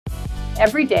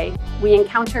Every day, we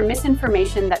encounter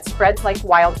misinformation that spreads like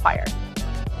wildfire.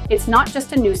 It's not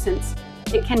just a nuisance,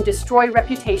 it can destroy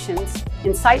reputations,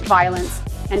 incite violence,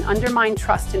 and undermine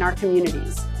trust in our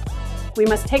communities. We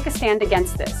must take a stand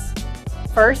against this.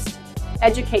 First,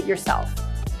 educate yourself.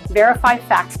 Verify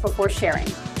facts before sharing.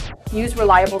 Use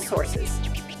reliable sources.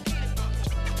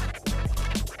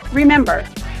 Remember,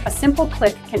 a simple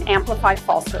click can amplify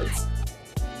falsehoods.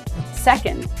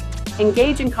 Second,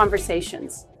 engage in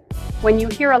conversations. When you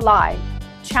hear a lie,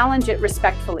 challenge it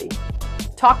respectfully.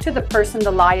 Talk to the person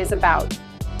the lie is about.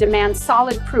 Demand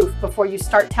solid proof before you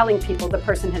start telling people the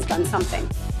person has done something.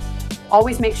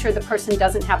 Always make sure the person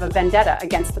doesn't have a vendetta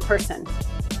against the person.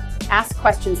 Ask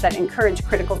questions that encourage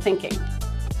critical thinking.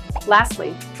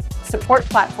 Lastly, support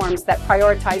platforms that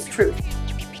prioritize truth.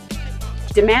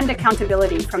 Demand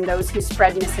accountability from those who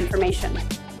spread misinformation.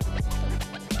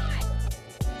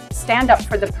 Stand up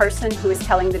for the person who is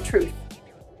telling the truth.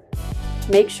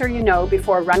 Make sure you know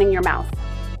before running your mouth.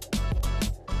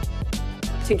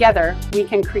 Together, we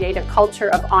can create a culture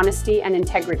of honesty and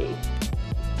integrity.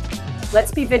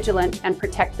 Let's be vigilant and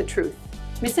protect the truth.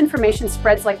 Misinformation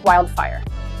spreads like wildfire.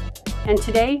 And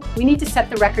today, we need to set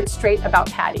the record straight about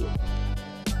Patty.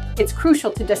 It's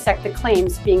crucial to dissect the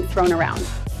claims being thrown around.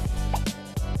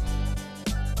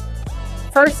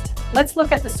 First, let's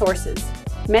look at the sources.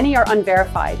 Many are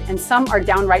unverified and some are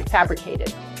downright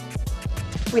fabricated.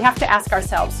 We have to ask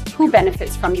ourselves, who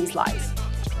benefits from these lies?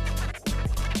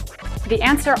 The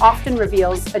answer often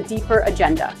reveals a deeper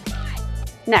agenda.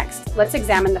 Next, let's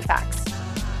examine the facts.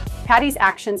 Patty's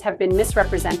actions have been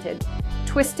misrepresented,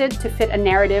 twisted to fit a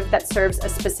narrative that serves a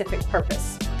specific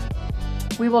purpose.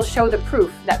 We will show the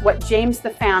proof that what James the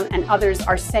fan and others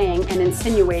are saying and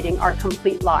insinuating are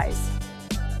complete lies.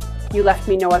 You left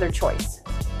me no other choice.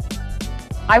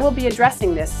 I will be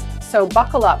addressing this, so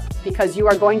buckle up because you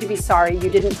are going to be sorry you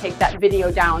didn't take that video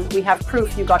down. We have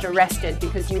proof you got arrested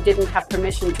because you didn't have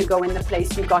permission to go in the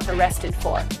place you got arrested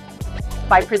for.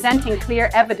 By presenting clear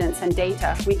evidence and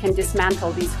data, we can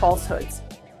dismantle these falsehoods.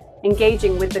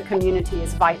 Engaging with the community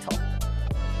is vital.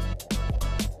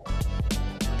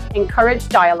 Encourage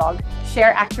dialogue,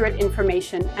 share accurate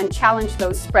information, and challenge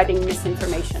those spreading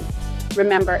misinformation.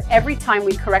 Remember, every time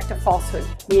we correct a falsehood,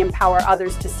 we empower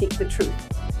others to seek the truth.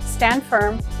 Stand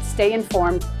firm, stay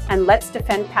informed, and let's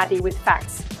defend Patty with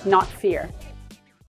facts, not fear.